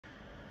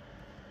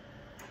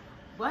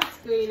What's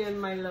going on,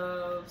 my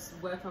loves?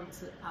 Welcome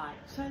to our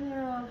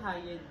channel. How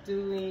you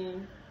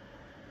doing?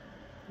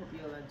 Hope you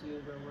all are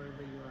doing well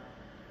wherever you are.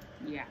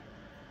 Yeah.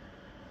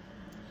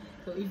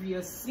 So if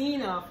you're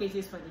seeing our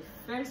faces for the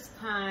first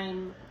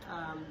time,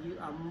 you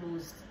are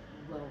most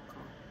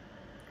welcome.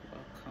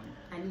 Welcome.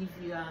 And if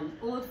you are an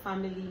old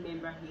family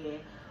member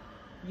here,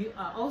 you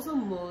are also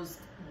most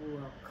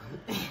welcome.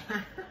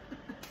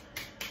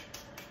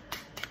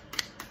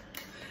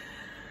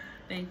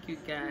 Thank you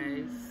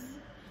guys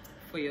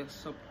for your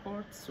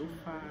support so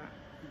far.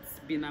 It's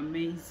been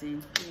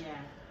amazing.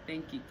 Yeah.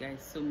 Thank you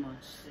guys so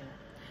much. Yeah.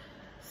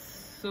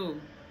 So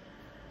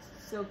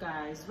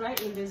guys, right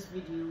in this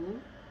video,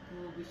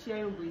 we'll be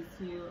sharing with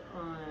you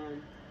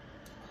on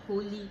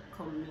Holy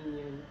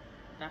Communion.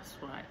 That's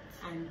right.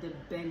 And the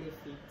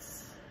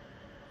benefits.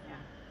 Yeah.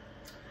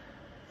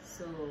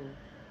 So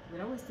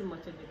without wasting much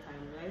of the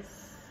time,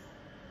 let's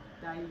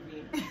dive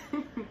in.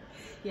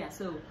 Yeah,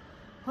 so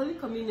Holy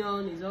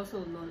Communion is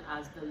also known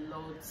as the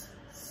Lord's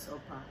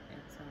Supper.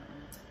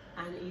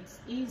 And it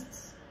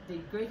is the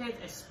greatest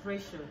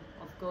expression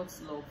of God's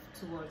love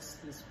towards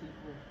his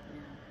people.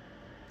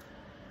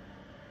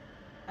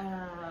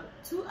 Yeah.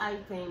 Two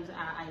items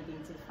are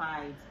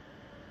identified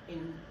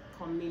in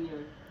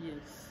communion.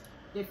 Yes.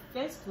 The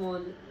first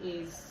one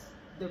is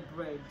the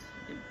bread,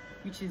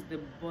 which is the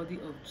body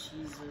of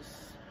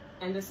Jesus.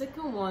 And the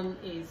second one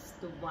is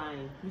the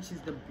wine, which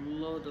is the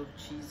blood of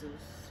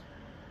Jesus.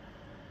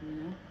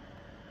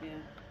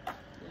 Yeah.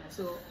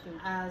 So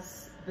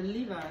as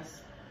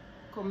believers,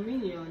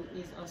 communion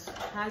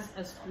has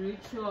a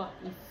spiritual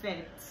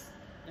effect.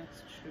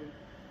 That's true.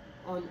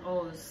 On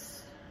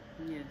us.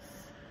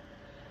 Yes.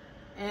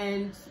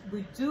 And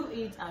we do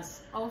it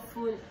as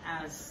often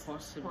as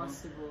possible,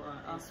 as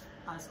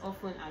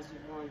often as you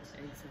want.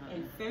 Exactly.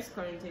 In 1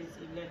 Corinthians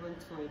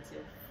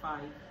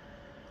 11:25,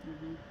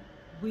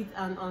 with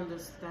an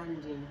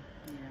understanding.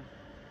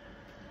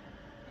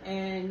 Yeah.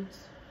 And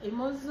it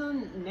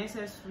mustn't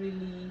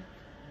necessarily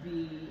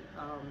be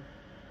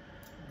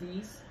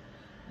this.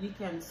 You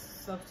can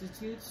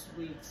substitute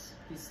with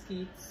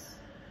biscuits,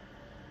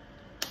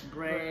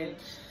 bread,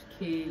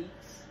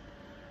 cakes.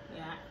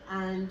 Yeah,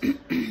 and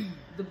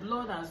the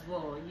blood as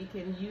well. You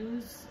can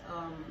use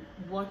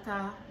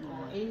water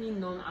or any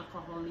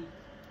non-alcoholic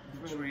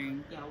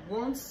drink. Yeah,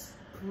 once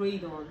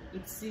prayed on,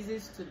 it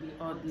ceases to be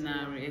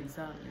ordinary.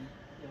 Exactly.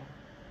 Yeah.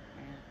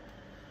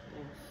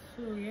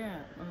 So yeah,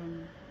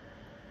 and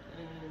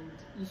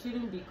you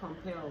shouldn't be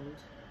compelled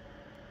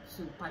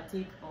to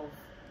partake of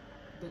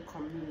the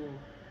communion.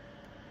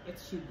 It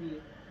should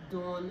be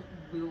done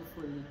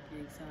willfully.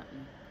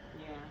 Exactly.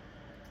 Yeah.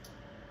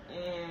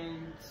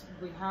 And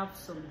we have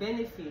some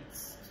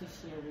benefits to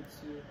share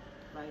with you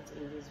right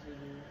in this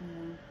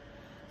video.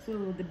 So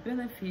the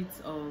benefits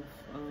of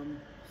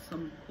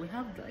we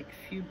have like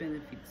few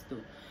benefits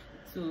though.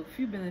 So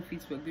few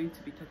benefits we're going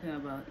to be talking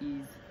about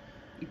is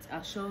it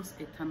assures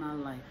eternal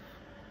life.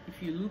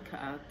 If you look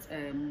at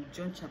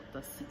John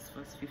chapter 6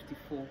 verse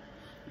 54,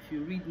 if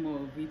you read more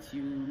of it,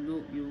 you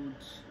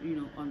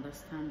would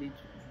understand it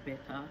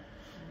better.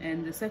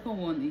 And the second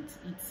one, it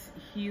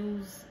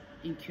heals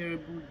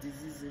incurable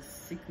diseases,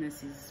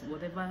 sicknesses,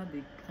 whatever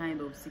the kind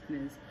of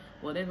sickness,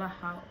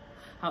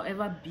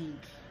 however big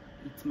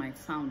it might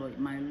sound or it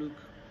might look.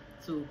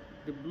 So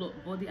the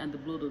body and the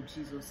blood of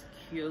Jesus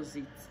cures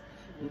it.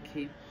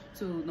 Okay.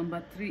 So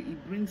number 3,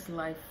 it brings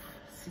life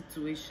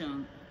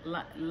situation,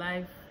 it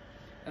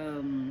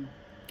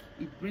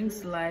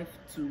brings life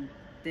to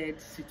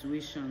dead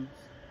situations.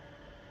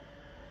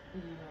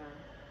 Yeah.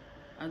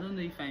 I don't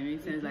know if I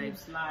make sense. It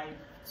gives life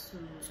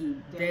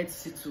to dead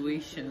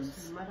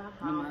situations,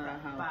 no matter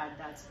how bad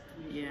that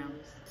situation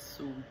is.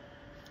 So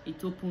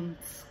it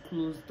opens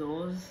closed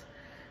doors.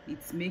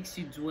 It makes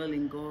you dwell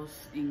in God.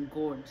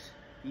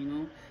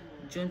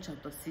 John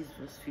chapter 6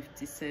 verse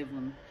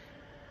 57.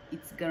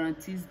 It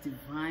guarantees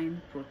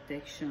divine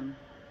protection.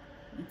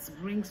 It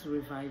brings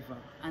revival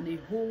and a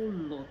whole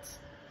lot.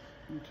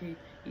 Okay,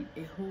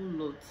 a whole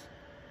lot.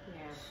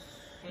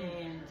 Yeah.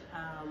 And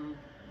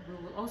we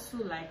would also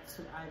like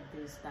to add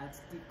this, that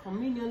the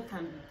communion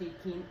can be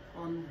taken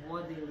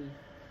unworthily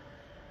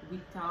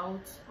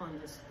without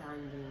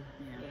understanding.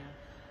 Yeah.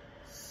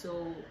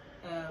 So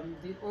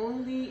the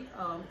only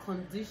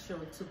condition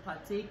to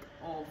partake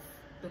of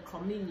the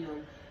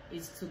communion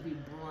is to be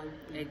born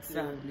again.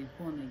 Exactly,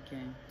 born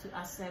again. To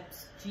accept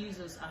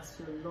Jesus as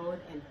your Lord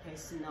and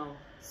personal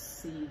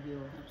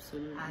Savior.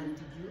 Absolutely. And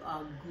you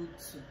are good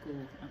to go.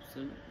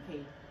 Absolutely.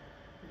 Okay.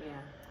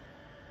 Yeah.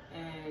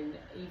 And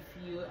if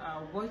you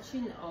are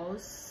watching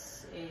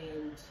us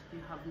and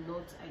you have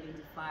not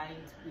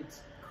identified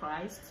with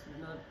Christ,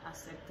 you've not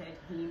accepted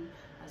him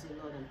as your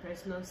Lord and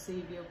personal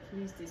Savior,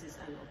 please, this is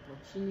an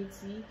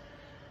opportunity.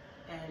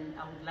 And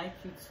I would like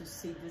you to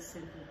say this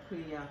simple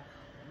prayer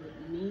with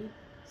me.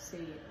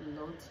 Say,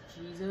 Lord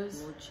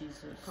Jesus,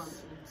 come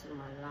into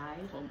my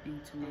life.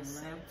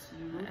 Accept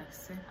you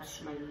as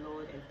my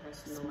Lord and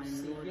personal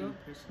Savior.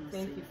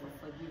 Thank you for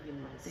forgiving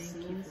my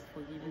sins.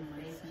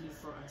 Thank you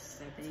for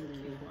accepting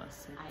me.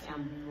 I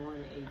am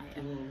born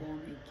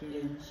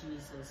again. In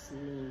Jesus'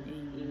 name.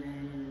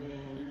 Amen.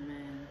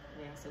 Amen.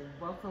 Yeah, so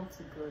welcome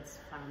to God's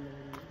family.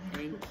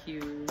 Thank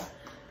you.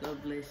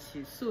 God bless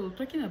you. So,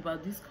 talking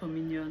about this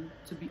communion,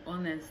 to be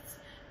honest,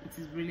 it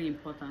is really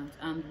important,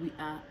 and we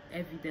are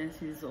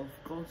evidences of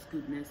God's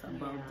goodness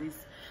about this,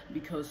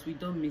 because we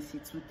don't miss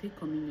it. We take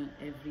communion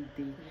every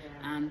day,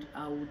 and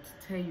I would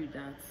tell you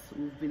that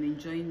we've been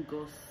enjoying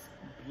God's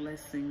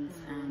blessings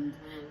and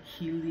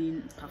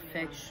healing,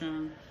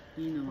 perfection,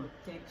 you know,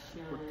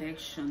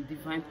 protection,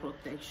 divine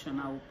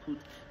protection, I will put.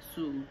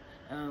 So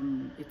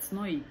it's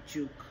not a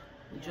joke.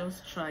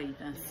 Just try it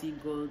and see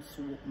God's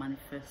work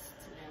manifest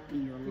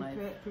in your life.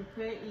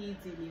 Prepare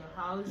it in your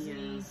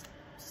houses.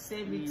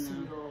 Save it to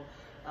your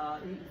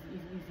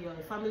if you're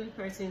a family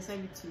person,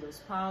 save it to your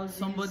spouse.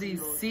 Somebody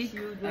is sick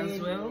children,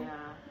 as well.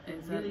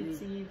 Exactly.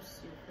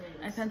 Relatives, your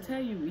friends. I can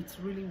tell you it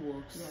really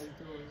works. Yeah, it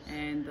does.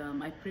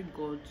 And I pray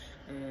God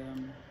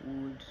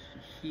would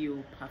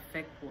heal,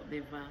 perfect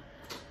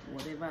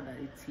whatever that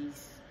it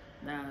is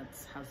that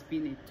has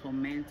been a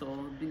torment or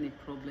been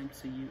a problem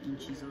to you, in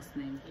Jesus'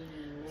 name.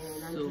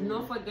 Amen. And do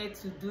not forget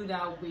to do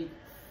that with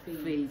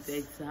faith.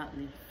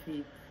 Exactly.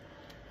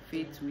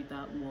 Faith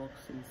without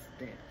works is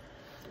dead.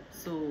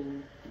 So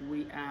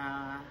we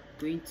are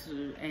going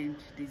to end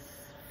this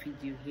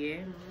video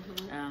here.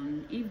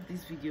 If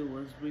this video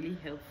was really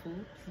helpful,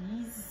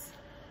 please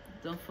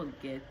don't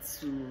forget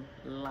to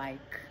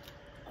like,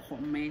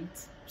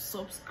 comment,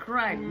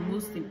 subscribe,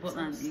 most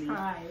importantly,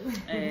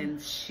 and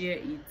share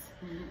it,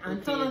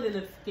 and turn on the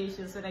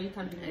notifications so that you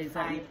can be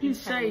notified.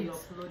 Please share it.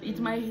 It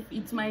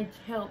might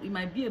help. It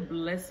might be a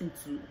blessing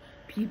to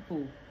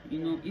people. You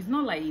know, it's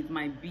not like it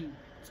might be.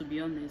 To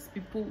be honest,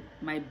 people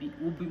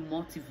will be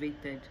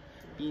motivated,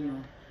 you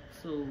know.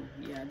 So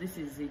yeah, this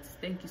is it.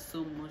 Thank you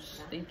so much.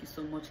 Thank you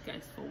so much,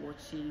 guys, for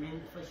watching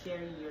and for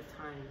sharing your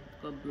time.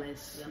 God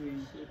bless you.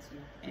 Appreciate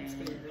you. And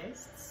stay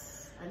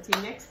blessed.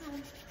 Until next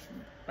time.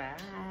 Bye.